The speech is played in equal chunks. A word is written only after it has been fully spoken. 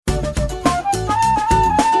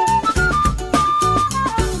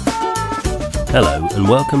Hello and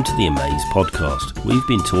welcome to the Amaiz podcast. We've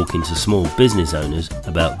been talking to small business owners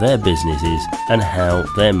about their businesses and how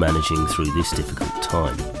they're managing through this difficult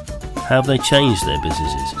time. How have they changed their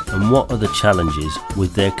businesses and what are the challenges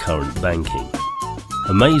with their current banking?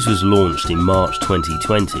 Amaiz was launched in March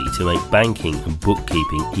 2020 to make banking and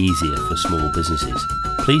bookkeeping easier for small businesses.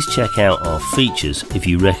 Please check out our features if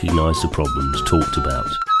you recognise the problems talked about.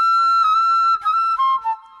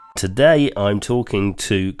 Today I'm talking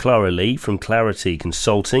to Clara from Claraty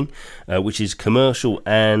Consulting, which is commercial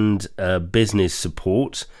and business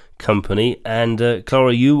support company. And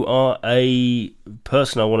Clara, you are a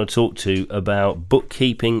person I want to talk to about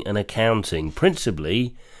bookkeeping and accounting,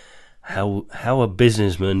 principally how a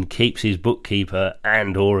businessman keeps his bookkeeper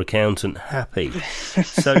and or accountant happy.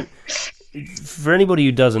 So for anybody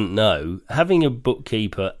who doesn't know, having a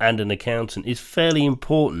bookkeeper and an accountant is fairly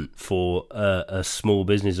important for a small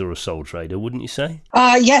business or a sole trader, wouldn't you say?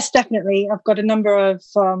 Yes, definitely. I've got a number of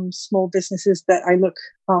small businesses that I look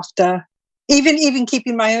after. Even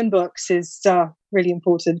keeping my own books is really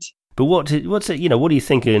important. But what's it? You know, what do you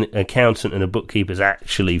think an accountant and a bookkeeper is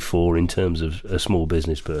actually for in terms of a small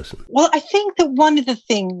business person? Well, I think that one of the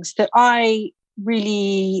things that I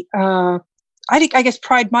really I guess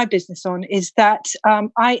pride my business on is that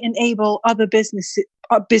I enable other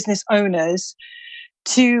business owners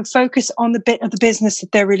to focus on the bit of the business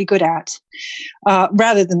that they're really good at,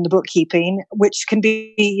 rather than the bookkeeping, which can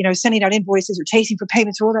be, sending out invoices or chasing for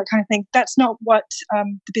payments or all that kind of thing. That's not what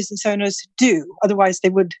the business owners do. Otherwise, they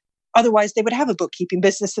would have a bookkeeping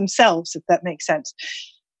business themselves, if that makes sense.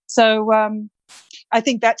 So I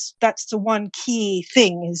think that's the one key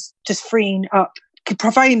thing, is just freeing up,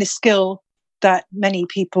 providing the skill that many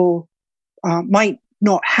people might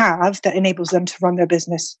not have, that enables them to run their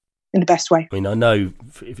business in the best way. I mean, I know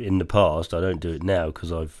in the past, I don't do it now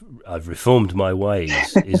because I've reformed my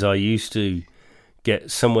ways, is I used to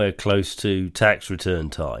get somewhere close to tax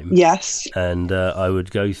return time. Yes. And I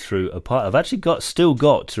would go through a part. I've actually still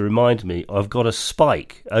got to remind me, I've got a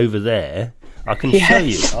spike over there. I can show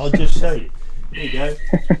you. I'll just show you. There you go.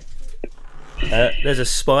 There's a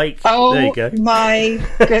spike. Oh, there you go. My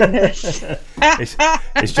goodness!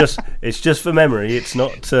 it's just for memory. It's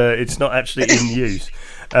not actually in use.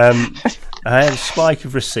 I had a spike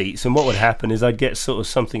of receipts, and what would happen is I'd get sort of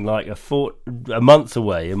something like a month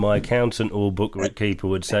away, and my accountant or bookkeeper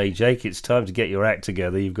would say, "Jake, it's time to get your act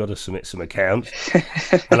together. You've got to submit some accounts."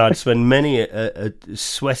 And I'd spend many a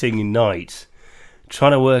sweating night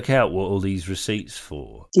trying to work out what all these receipts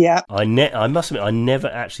for. Yeah. I must admit, I never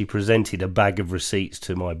actually presented a bag of receipts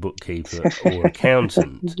to my bookkeeper or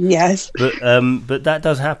accountant. Yes. But that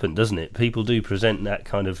does happen, doesn't it? People do present that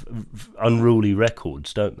kind of unruly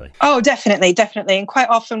records, don't they? Oh, definitely. And quite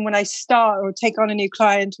often when I start or take on a new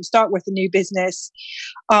client or start with a new business,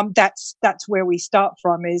 that's where we start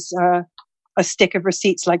from, is a stick of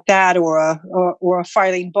receipts like that, or a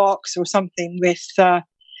filing box or something with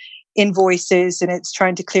invoices, and it's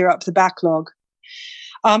trying to clear up the backlog.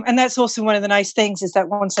 And that's also one of the nice things, is that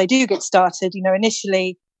once I do get started,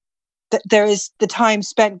 initially there is the time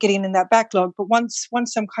spent getting in that backlog, but once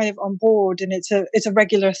I'm kind of on board and it's a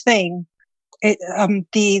regular thing,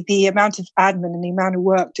 the amount of admin and the amount of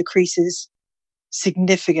work decreases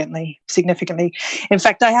significantly. In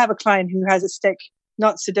fact, I have a client who has a stick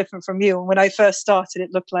not so different from you, and when I first started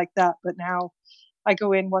it looked like that, but now I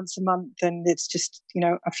go in once a month and it's just,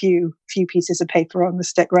 a few pieces of paper on the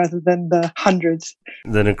stick rather than the hundreds.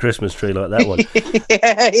 Than a Christmas tree like that one.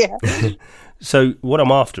 Yeah. So what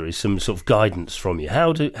I'm after is some sort of guidance from you.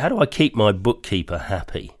 How do I keep my bookkeeper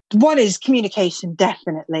happy? One is communication,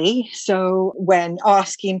 definitely. So when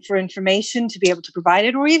asking for information, to be able to provide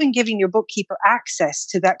it, or even giving your bookkeeper access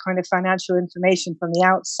to that kind of financial information from the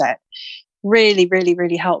outset, really, really,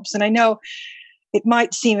 really helps. And I know it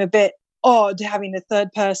might seem a bit odd having a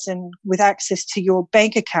third person with access to your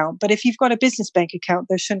bank account, but if you've got a business bank account,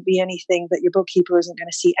 there shouldn't be anything that your bookkeeper isn't going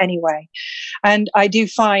to see anyway. And I do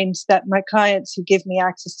find that my clients who give me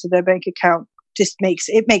access to their bank account just makes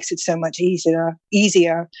it so much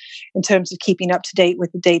easier in terms of keeping up to date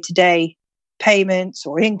with the day-to-day payments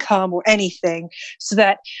or income or anything, so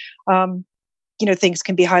that things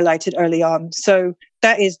can be highlighted early on. So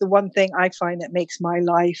that is the one thing I find that makes my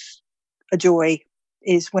life a joy,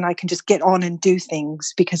 is when I can just get on and do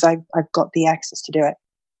things because I've got the access to do it.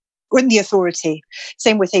 And the authority.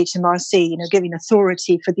 Same with HMRC, giving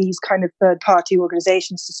authority for these kind of third-party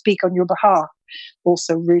organizations to speak on your behalf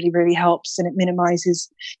also really, really helps, and it minimizes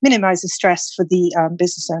stress for the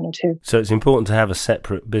business owner too. So it's important to have a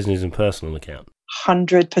separate business and personal account?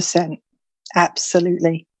 100%.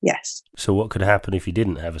 Absolutely. Yes. So what could happen if you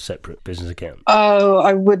didn't have a separate business account? Oh,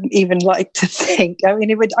 I wouldn't even like to think. I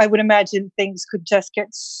mean, I would imagine things could just get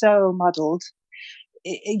so muddled.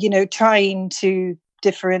 Trying to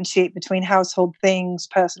differentiate between household things,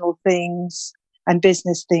 personal things, and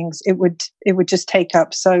business things, it would just take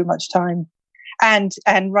up so much time, and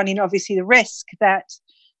running obviously the risk that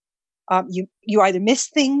you either miss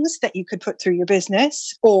things that you could put through your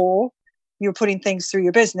business, or you're putting things through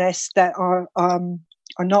your business that are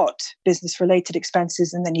not business related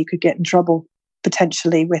expenses, and then you could get in trouble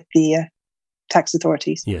potentially with the tax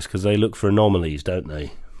authorities. Yes, because they look for anomalies, don't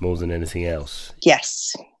they, more than anything else?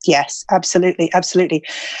 Yes, absolutely.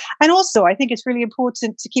 And also, I think it's really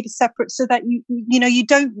important to keep it separate so that you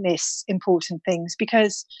don't miss important things,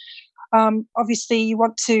 because obviously you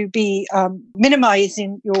want to be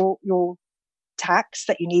minimizing your tax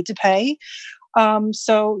that you need to pay.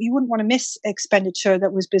 So you wouldn't want to miss expenditure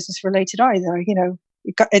that was business related either.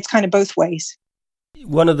 It's kind of both ways.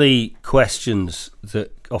 One of the questions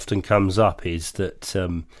that often comes up is that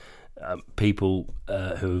people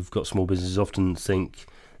who've got small businesses often think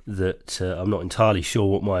that I'm not entirely sure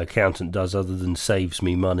what my accountant does other than saves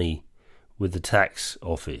me money with the tax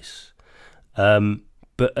office.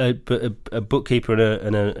 But a bookkeeper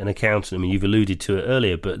and an accountant, I mean, you've alluded to it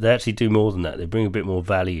earlier, but they actually do more than that. They bring a bit more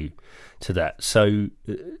value to that. So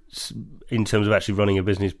in terms of actually running a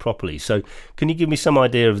business properly. So can you give me some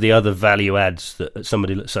idea of the other value adds that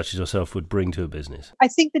somebody such as yourself would bring to a business? I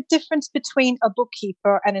think the difference between a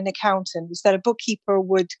bookkeeper and an accountant is that a bookkeeper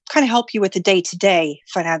would kind of help you with the day-to-day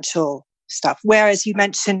financial stuff, whereas you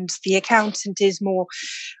mentioned the accountant is more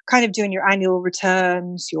kind of doing your annual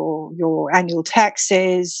returns, your annual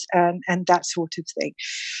taxes, and that sort of thing.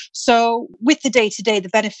 So with the day-to-day, the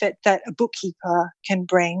benefit that a bookkeeper can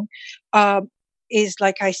bring is,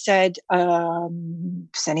 like I said,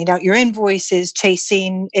 sending out your invoices,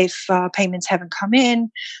 chasing if payments haven't come in,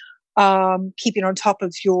 keeping on top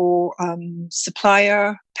of your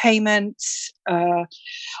supplier payments. A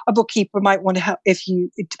bookkeeper might want to help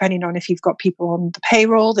depending on if you've got people on the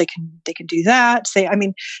payroll, they can do that.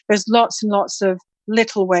 There's lots and lots of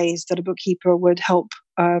little ways that a bookkeeper would help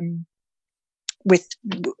with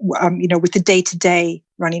the day-to-day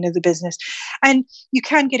running of the business. And you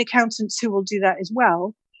can get accountants who will do that as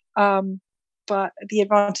well. But the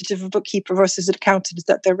advantage of a bookkeeper versus an accountant is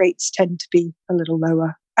that their rates tend to be a little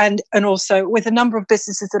lower. And also with a number of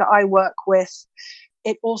businesses that I work with,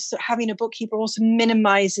 having a bookkeeper also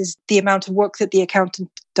minimizes the amount of work that the accountant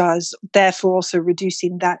does, therefore also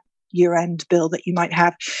reducing that year-end bill that you might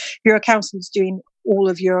have. Your accountant's doing all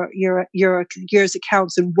of your year's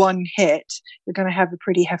accounts in one hit, you're going to have a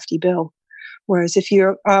pretty hefty bill. Whereas if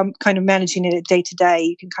you're kind of managing it day to day,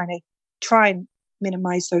 you can kind of try and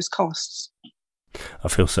minimize those costs. I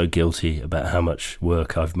feel so guilty about how much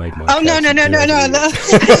work I've made my. Oh no! No,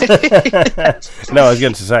 I was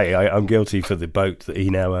going to say I'm guilty for the boat that he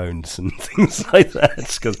now owns and things like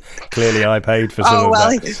that, because clearly I paid for some of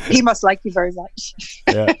that. He must like you very much.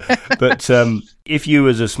 Yeah, but if you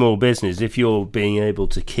as a small business, if you're being able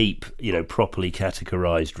to keep properly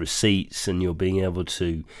categorized receipts, and you're being able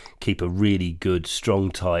to keep a really good,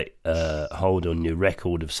 strong, tight hold on your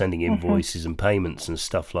record of sending invoices and payments and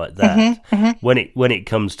stuff like that, when it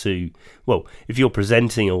comes to, well, if you're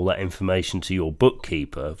presenting all that information to your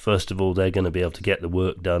bookkeeper, first of all, they're going to be able to get the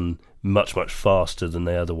work done much, much faster than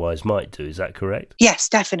they otherwise might do. Is that correct? Yes,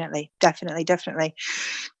 definitely.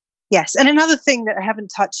 Yes. And another thing that I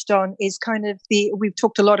haven't touched on is kind of we've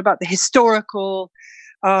talked a lot about the historical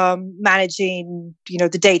managing, the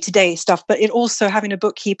day-to-day stuff, but it also, having a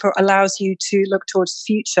bookkeeper allows you to look towards the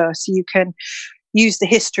future. So you can use the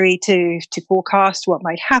history to forecast what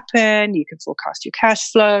might happen. You can forecast your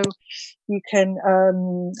cash flow. You can,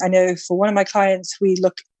 I know for one of my clients, we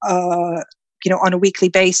look, on a weekly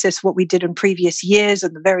basis, what we did in previous years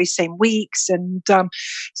and the very same weeks. And so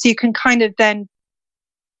you can kind of then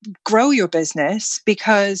grow your business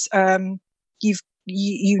because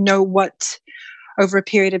you know what, over a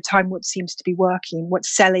period of time, what seems to be working,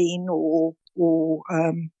 what's selling, or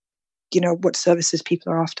what services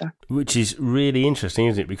people are after. Which is really interesting,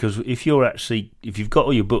 isn't it? Because if you've got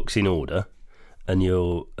all your books in order, and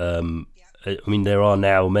you're, there are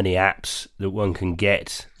now many apps that one can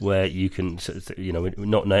get where you can,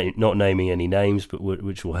 not naming any names, but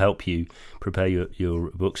which will help you prepare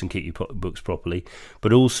your books and keep your books properly,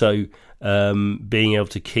 but also being able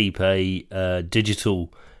to keep a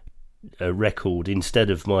digital record instead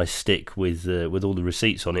of my stick with all the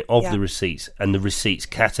receipts on it, the receipts, and the receipts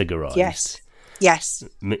categorized. Yes. Yes,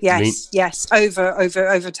 yes.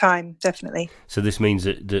 Over time, definitely. So this means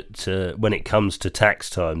that when it comes to tax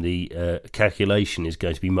time, the calculation is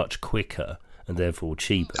going to be much quicker and therefore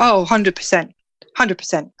cheaper. Oh, 100%.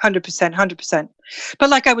 100%. But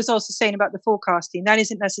like I was also saying about the forecasting, that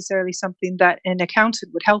isn't necessarily something that an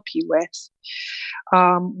accountant would help you with,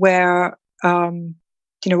 where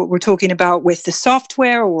what we're talking about with the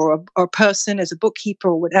software or a person as a bookkeeper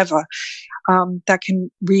or whatever, that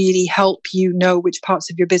can really help you know which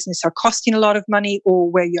parts of your business are costing a lot of money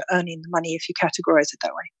or where you're earning the money if you categorize it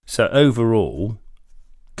that way. So overall,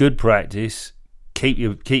 good practice. Keep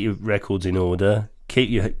your records in order.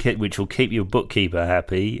 Which will keep your bookkeeper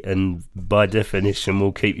happy, and by definition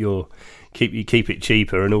will keep it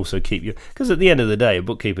cheaper, and also because at the end of the day, a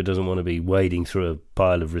bookkeeper doesn't want to be wading through a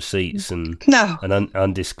pile of receipts and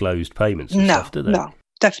undisclosed payments and stuff, do they? No,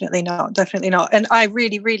 definitely not. And I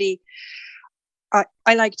really,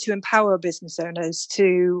 I like to empower business owners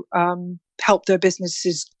to help their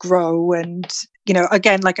businesses grow, and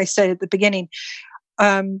again, like I said at the beginning,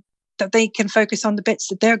 that they can focus on the bits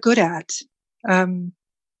that they're good at. So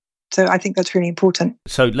I think that's really important.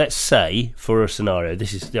 So let's say, for a scenario,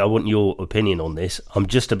 I want your opinion on this. I'm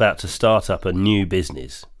just about to start up a new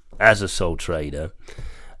business as a sole trader.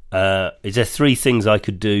 Is there 3 things I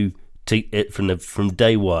could do from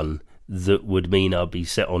day one that would mean I'll be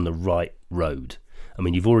set on the right road? I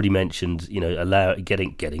mean, you've already mentioned,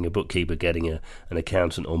 getting a bookkeeper, getting an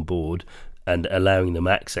accountant on board, and allowing them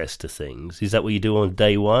access to things. Is that what you do on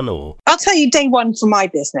day one, or? I'll tell you day one for my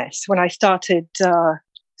business. When I started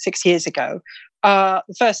 6 years ago,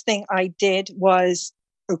 the first thing I did was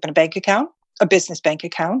open a business bank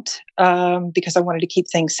account, because I wanted to keep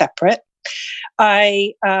things separate.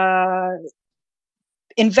 I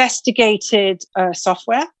investigated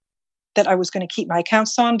software that I was going to keep my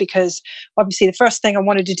accounts on, because obviously the first thing I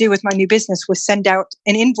wanted to do with my new business was send out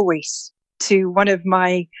an invoice to one of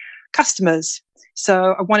my customers.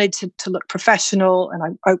 So I wanted to look professional,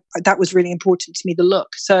 and I that was really important to me, the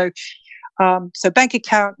look. So bank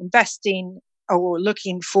account, investing, or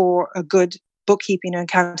looking for a good bookkeeping and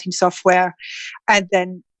accounting software. And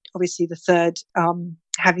then obviously the third,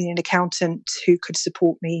 having an accountant who could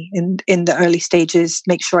support me in the early stages,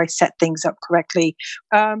 make sure I set things up correctly.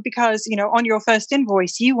 Because, on your first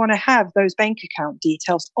invoice, you want to have those bank account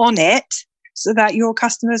details on it so that your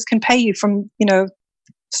customers can pay you from,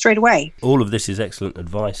 straight away. All of this is excellent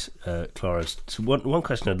advice, Clara. So one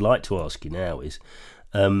question I'd like to ask you now is,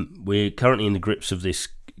 we're currently in the grips of this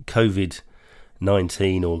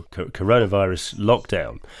COVID-19 or coronavirus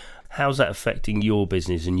lockdown. How's that affecting your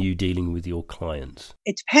business and you dealing with your clients?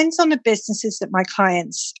 It depends on the businesses that my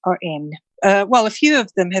clients are in. A few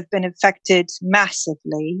of them have been affected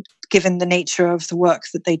massively, given the nature of the work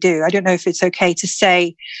that they do. I don't know if it's okay to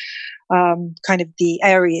say kind of the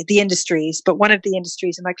industries, but one of the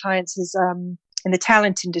industries of my clients is in the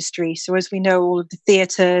talent industry. So as we know, all of the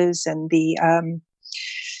theatres and the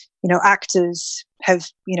actors have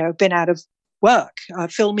been out of work,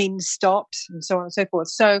 filming stopped, and so on and so forth.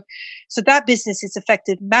 So that business is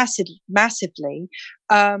affected massively.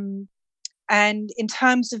 And in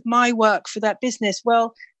terms of my work for that business,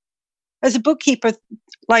 well, as a bookkeeper,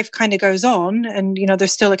 life kind of goes on, and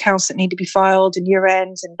there's still accounts that need to be filed, and year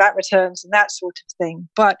ends and VAT returns and that sort of thing.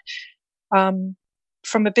 But from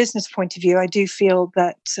a business point of view, I do feel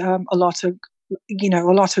that a lot are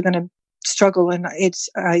going to struggle, and I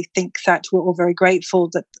think that we're all very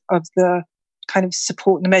grateful of the kind of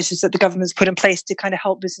support and the measures that the government's put in place to kind of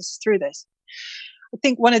help businesses through this. I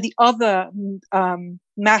think one of the other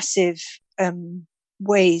massive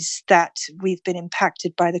ways that we've been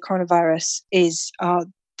impacted by the coronavirus is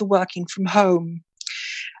the working from home,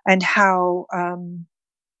 and how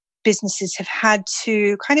businesses have had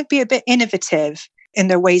to kind of be a bit innovative in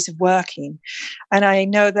their ways of working. And I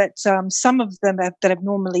know that some of them that have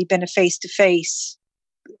normally been a face-to-face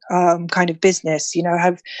kind of business,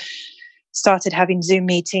 have started having Zoom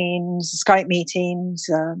meetings, Skype meetings,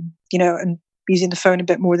 and using the phone a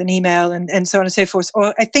bit more than email, and so on and so forth.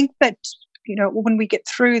 Or I think that, when we get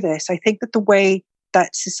through this, I think that the way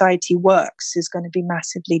that society works is going to be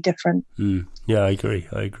massively different. Yeah, I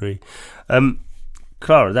agree.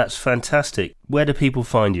 Clara, that's fantastic. Where do people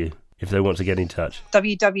find you if they want to get in touch?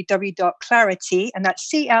 www.Claraty, and that's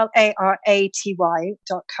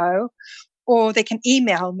Claraty.co, or they can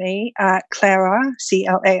email me at Clara,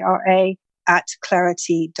 Clara, at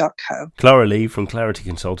Claraty.co. Clara Lee from Claraty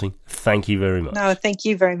Consulting, thank you very much. No, thank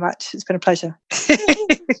you very much. It's been a pleasure.